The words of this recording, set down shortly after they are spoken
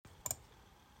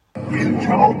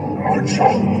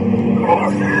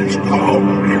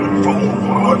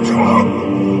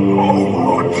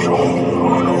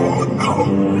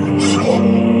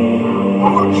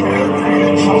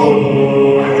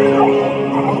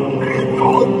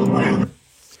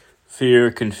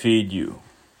Fear can feed you.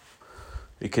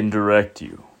 It can direct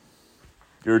you.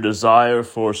 Your desire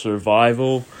for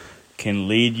survival can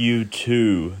lead you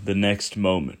to the next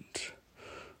moment,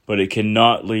 but it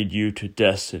cannot lead you to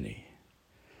destiny.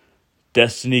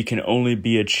 Destiny can only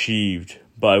be achieved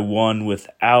by one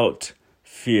without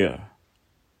fear,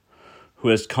 who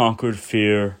has conquered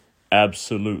fear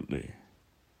absolutely.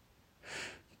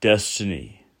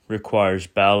 Destiny requires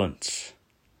balance.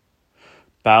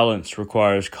 Balance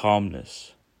requires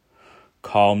calmness.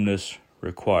 Calmness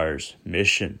requires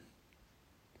mission.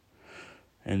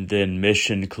 And then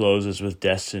mission closes with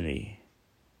destiny,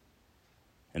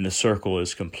 and the circle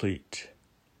is complete.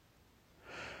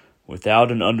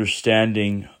 Without an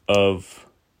understanding of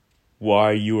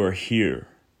why you are here,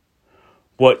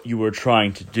 what you are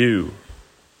trying to do,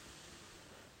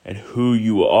 and who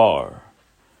you are,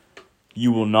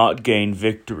 you will not gain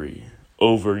victory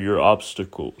over your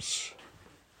obstacles.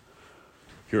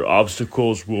 Your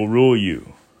obstacles will rule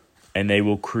you, and they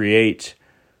will create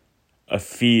a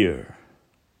fear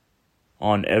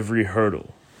on every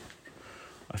hurdle,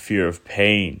 a fear of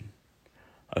pain,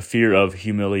 a fear of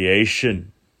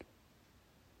humiliation,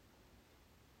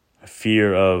 a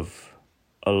fear of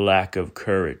a lack of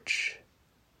courage.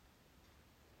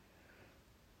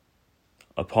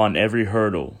 Upon every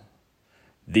hurdle,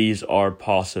 these are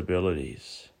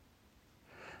possibilities.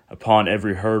 Upon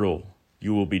every hurdle,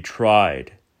 you will be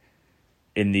tried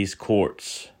in these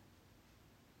courts,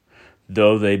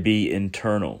 though they be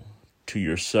internal to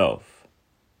yourself.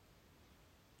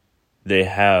 They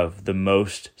have the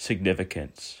most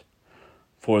significance,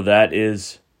 for that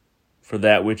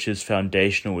which is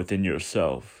foundational within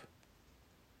yourself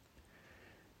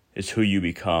is who you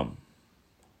become.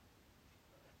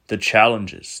 The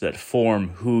challenges that form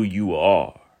who you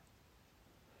are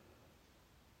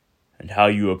and how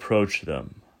you approach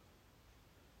them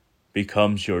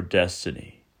becomes your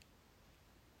destiny.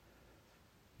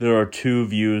 There are two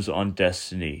views on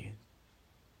destiny.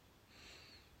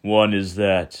 One is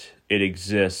that it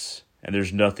exists and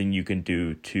there's nothing you can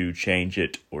do to change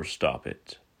it or stop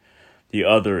it. The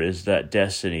other is that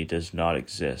destiny does not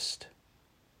exist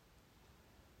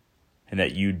and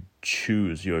that you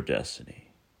choose your destiny.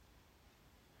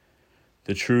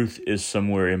 The truth is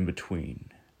somewhere in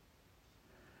between.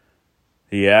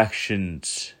 The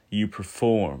actions you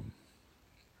perform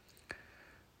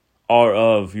are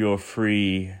of your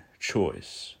free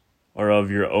choice, are of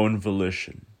your own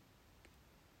volition.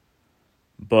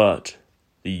 But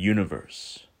the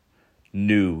universe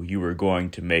knew you were going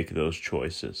to make those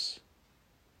choices.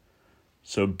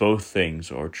 So both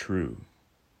things are true.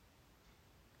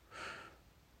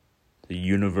 The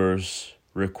universe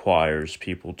requires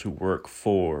people to work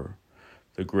for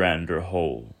the grander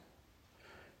whole,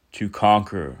 to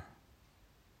conquer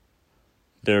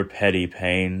their petty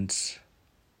pains,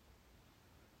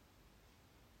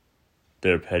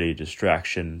 their petty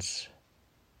distractions,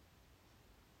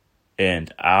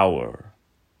 and our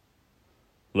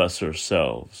lesser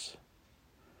selves,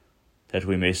 that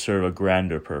we may serve a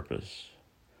grander purpose.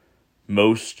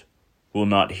 Most will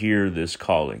not hear this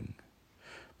calling.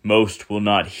 Most will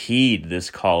not heed this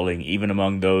calling, even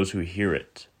among those who hear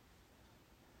it.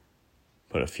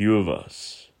 But a few of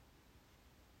us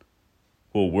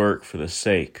will work for the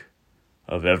sake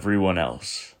of everyone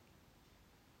else.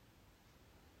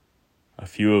 A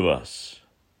few of us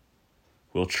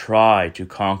will try to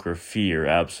conquer fear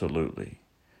absolutely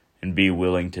and be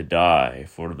willing to die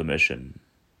for the mission.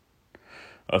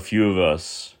 A few of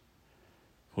us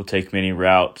will take many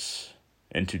routes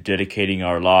into dedicating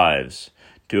our lives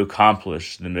to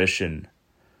accomplish the mission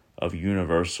of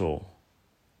universal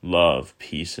love,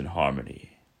 peace, and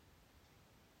harmony.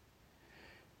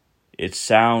 It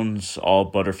sounds all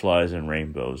butterflies and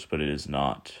rainbows, but it is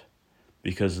not,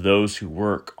 because those who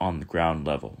work on the ground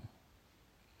level.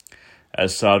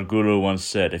 As Sadhguru once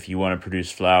said, if you want to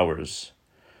produce flowers,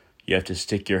 you have to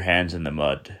stick your hands in the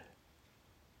mud.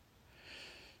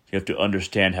 You have to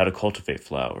understand how to cultivate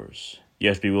flowers. You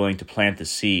have to be willing to plant the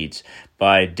seeds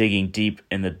by digging deep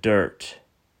in the dirt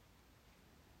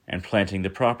and planting the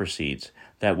proper seeds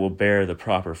that will bear the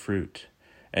proper fruit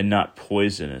and not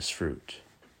poisonous fruit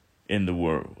in the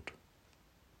world.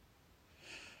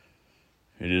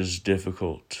 It is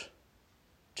difficult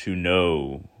to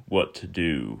know what to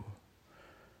do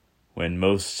when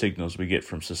most signals we get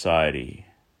from society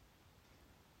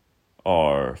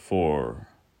are for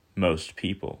most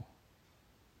people.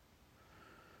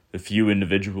 the few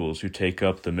individuals who take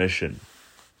up the mission,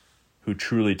 who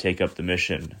truly take up the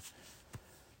mission,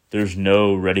 there's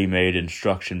no ready-made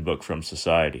instruction book from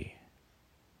society.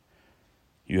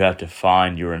 You have to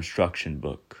find your instruction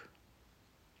book.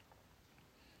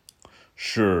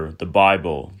 Sure, the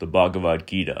Bible, the Bhagavad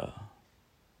Gita,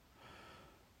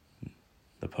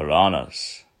 the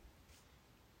Puranas,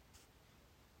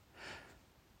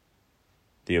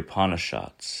 the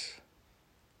Upanishads,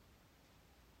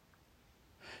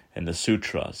 and the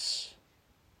Sutras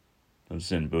of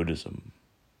Zen Buddhism.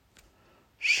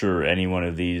 Sure, any one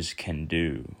of these can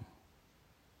do.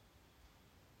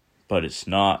 But it's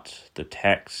not the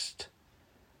text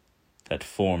that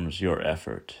forms your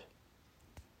effort.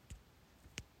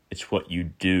 It's what you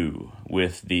do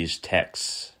with these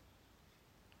texts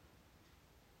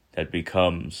that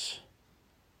becomes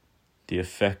the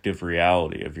effective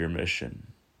reality of your mission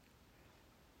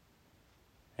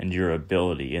and your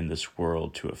ability in this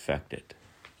world to affect it.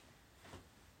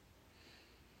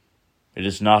 It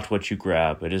is not what you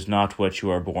grab. It is not what you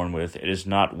are born with. It is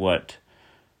not what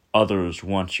others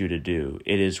want you to do.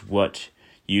 It is what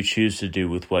you choose to do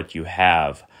with what you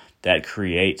have that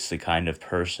creates the kind of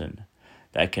person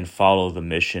that can follow the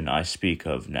mission I speak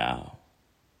of now.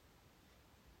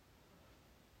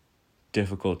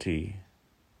 Difficulty,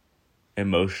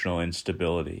 emotional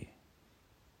instability,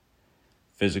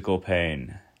 physical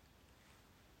pain,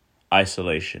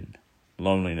 isolation,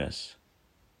 loneliness,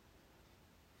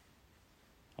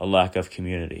 a lack of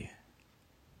community,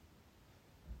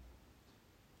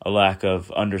 a lack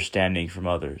of understanding from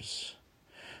others.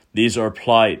 These are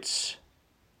plights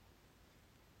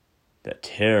that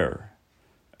tear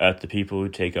at the people who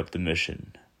take up the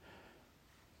mission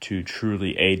to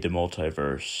truly aid the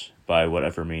multiverse by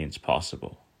whatever means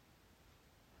possible.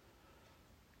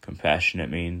 Compassionate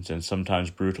means, and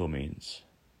sometimes brutal means.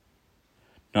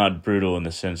 Not brutal in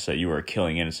the sense that you are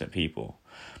killing innocent people,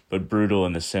 but brutal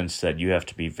in the sense that you have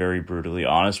to be very brutally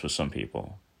honest with some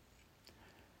people.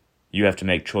 You have to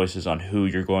make choices on who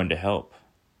you're going to help,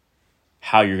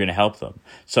 how you're going to help them.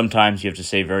 Sometimes you have to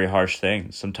say very harsh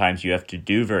things. Sometimes you have to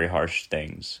do very harsh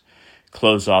things.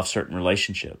 Close off certain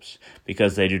relationships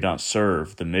because they do not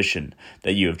serve the mission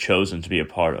that you have chosen to be a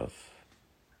part of.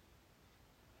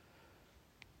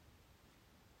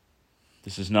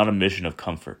 This is not a mission of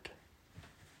comfort.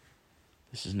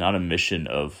 This is not a mission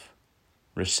of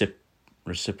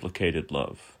reciprocated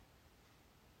love.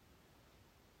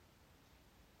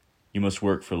 You must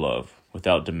work for love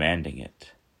without demanding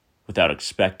it, without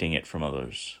expecting it from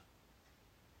others.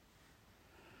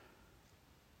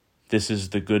 This is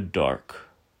the good dark.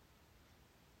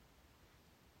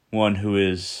 One who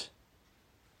is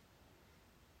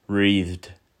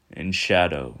wreathed in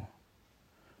shadow,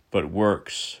 but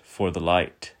works for the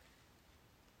light.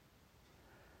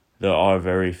 There are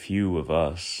very few of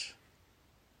us.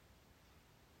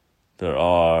 There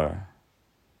are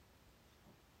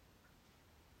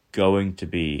going to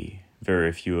be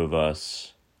very few of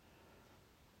us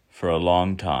for a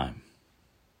long time.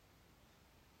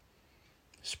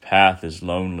 This path is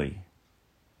lonely,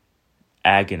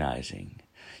 agonizing.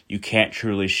 You can't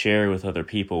truly share with other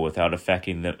people without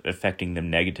affecting them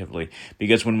negatively,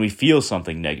 because when we feel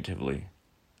something negatively,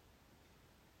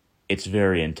 it's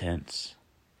very intense.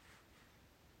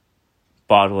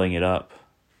 Bottling it up,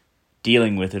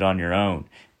 dealing with it on your own,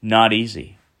 not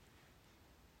easy,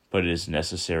 but it is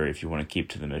necessary if you want to keep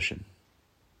to the mission.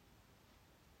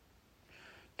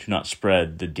 To not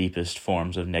spread the deepest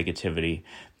forms of negativity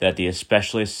that the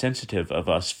especially sensitive of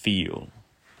us feel.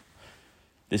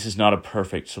 This is not a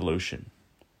perfect solution.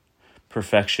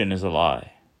 Perfection is a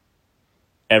lie.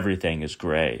 Everything is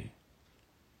gray.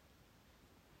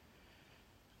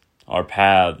 Our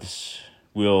paths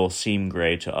will seem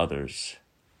gray to others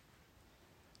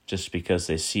just because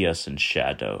they see us in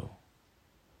shadow.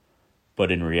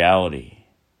 But in reality,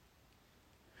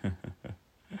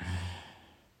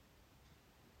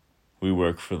 we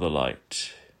work for the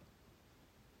light.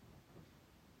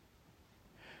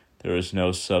 There is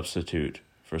no substitute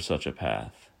for such a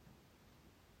path.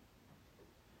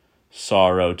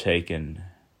 Sorrow taken,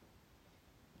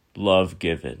 love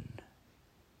given,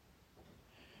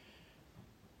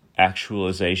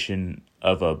 actualization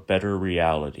of a better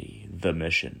reality, the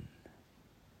mission.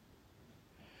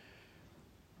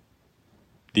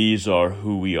 These are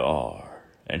who we are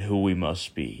and who we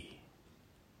must be.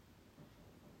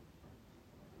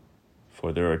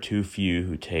 For there are too few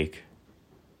who take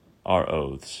our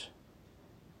oaths,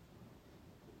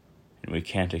 and we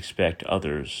can't expect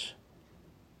others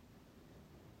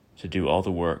to do all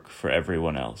the work for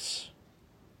everyone else.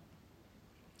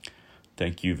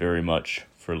 Thank you very much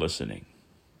for listening.